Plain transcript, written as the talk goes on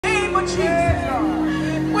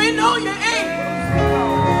know you're able.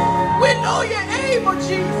 We know you're able,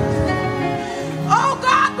 Jesus. Oh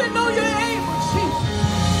God, we know you're able, Jesus.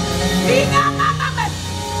 We know you're able,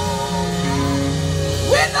 Jesus.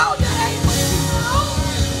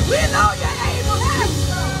 We know you're able,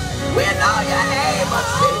 Jesus. We know you're able,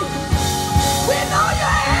 Jesus. We know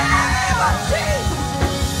you're able, Jesus.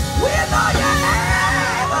 We know you're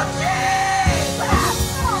able, Jesus.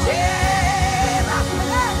 Jesus.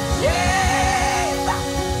 Jesus.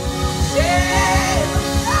 Jesus.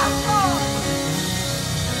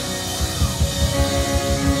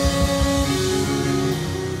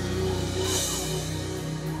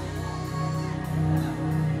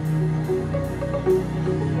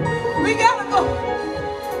 We gotta go.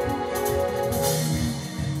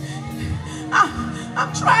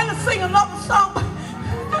 I'm trying to sing another song,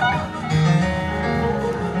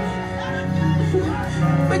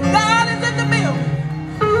 but God is in the building.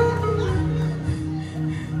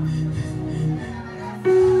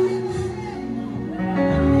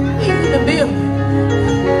 He's in the building.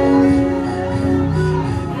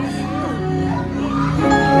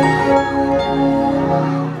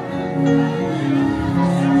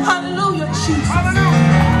 Hallelujah, Jesus. Hallelujah.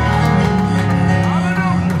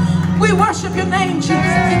 We worship your name, Jesus.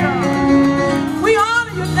 We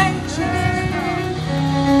honor your name, Jesus.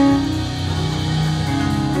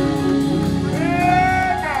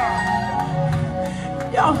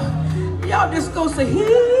 Y'all just go say, He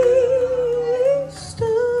stood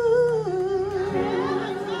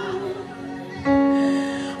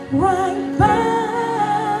right by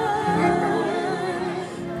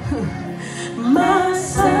my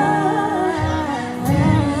side.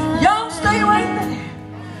 Y'all stay right there.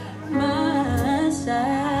 My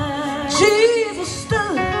side. Jesus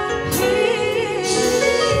stood. He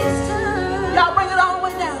stood. Y'all bring it all the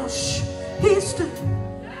way down. Shh. He stood.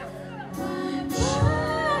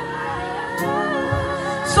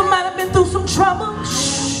 Somebody been through some trouble.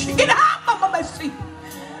 Shh. Get out of my seat.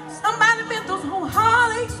 Somebody been through some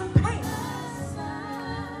heartaches and pain.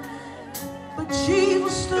 But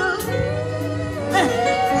Jesus stood.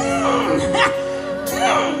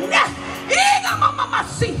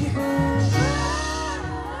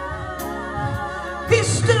 He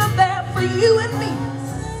stood there for you and me.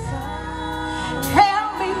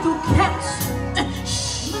 Held me through cancer.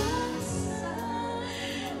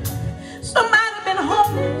 Somebody been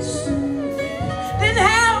homeless. Didn't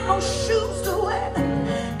have no shoes to wear.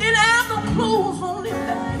 Didn't have no clothes on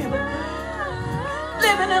them.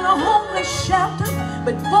 Living in a homeless shelter.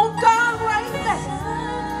 But won't God right there?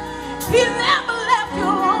 He never left you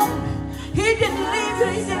alone. He didn't leave you.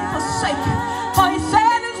 He didn't forsake you. For he said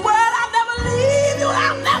in his word, I'll never leave you.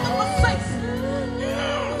 I'll never forsake you.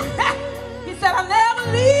 He said, I'll never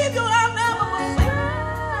leave you. I'll never forsake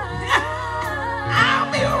you. I'll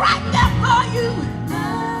be right there for you.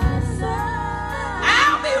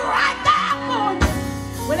 I'll be right there for you.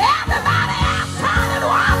 When everybody else turned and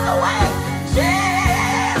walked away,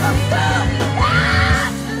 Jesus stood.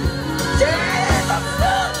 Jesus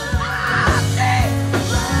stood.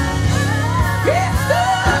 He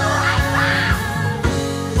stood right now.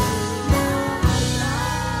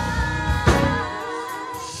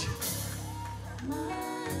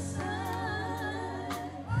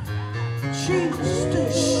 Jesus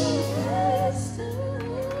stood.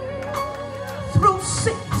 Through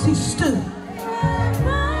sickness he stood.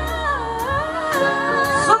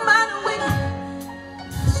 Somebody waiting,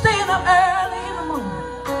 staying up early in the morning.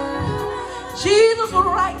 Jesus was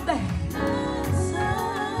right there.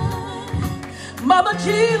 Mother,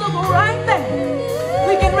 Jesus was right there.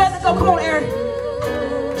 We getting ready to go. Come on, Eric.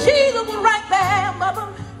 Jesus was right there, Mother.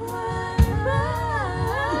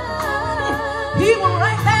 He was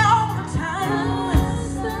right there all the time.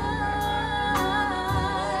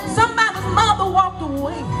 Somebody's mother walked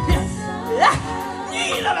away.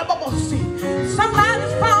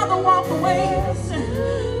 Somebody's father walked away.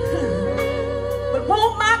 But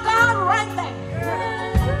won't my God right there?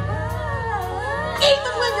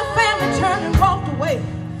 Even when your family turned and walked away.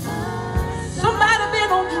 Somebody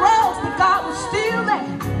been on drugs, but God was still there.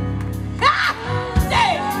 Yeah.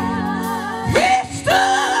 He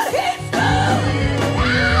stood. He stood.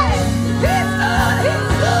 He stood. He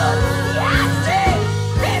stood. Yes,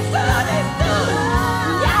 he stood. He stood.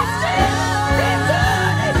 Yes, he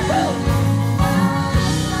stood. He stood.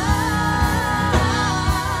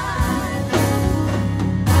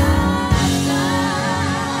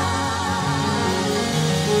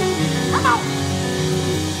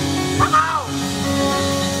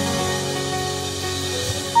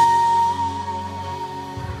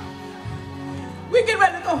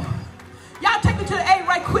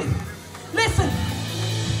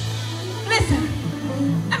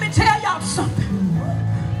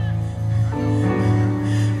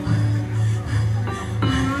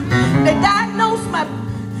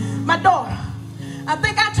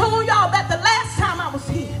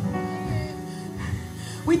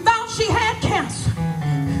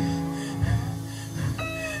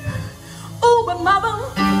 mother,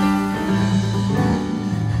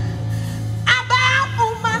 I bowed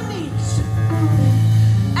on my knees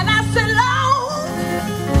and I said, Lord,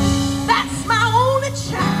 that's my only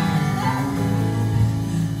child.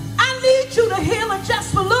 I need you to heal her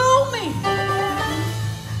just for little me.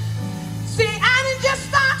 See, I didn't just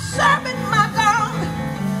start serving my God.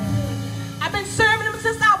 I've been serving him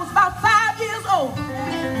since I was about 5 years old.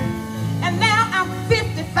 And now I'm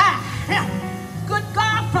 55. Good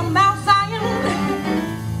God from Mount Zion.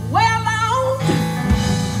 Well on.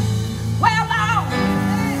 Well on.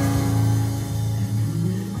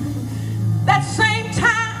 That same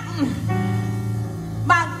time,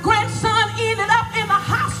 my grandson ended up in the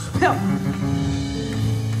hospital.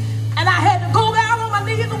 And I had to go down on my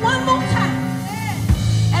knees one more time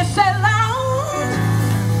and say, Lord,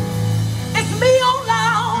 it's me, oh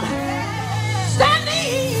Lord,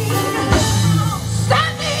 standing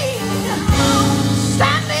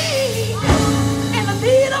in the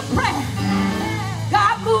need of prayer.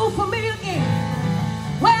 God moved for me again.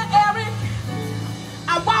 Well, Eric,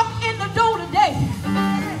 I walked in the door today.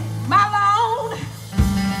 My Lord,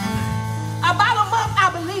 about a month, I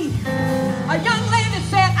believe, a young lady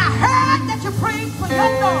said, I heard that you prayed for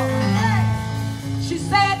your daughter. She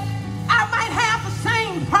said, I might have the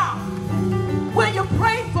same problem. Will you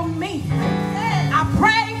pray for me? I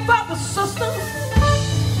prayed for the sister.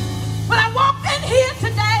 When I walked in here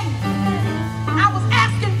today, I was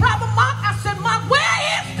asking Brother Mark, I said, Mark, where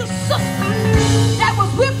is the sister that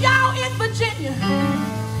was with y'all in Virginia?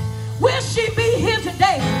 Will she be here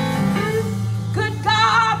today? Good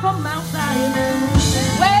God from Mount Zion.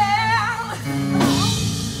 Well,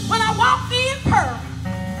 when I walked in her,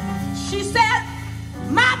 she said,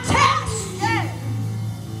 my test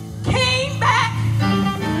came back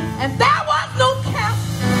and there was no cancer.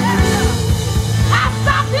 I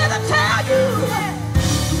stopped here to tell you,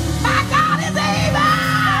 my God is able.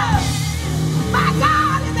 My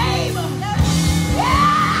God is able.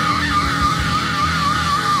 Yeah.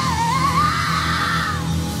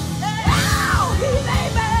 Oh, he's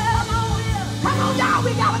able. Come on, y'all,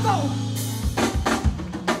 we gotta go.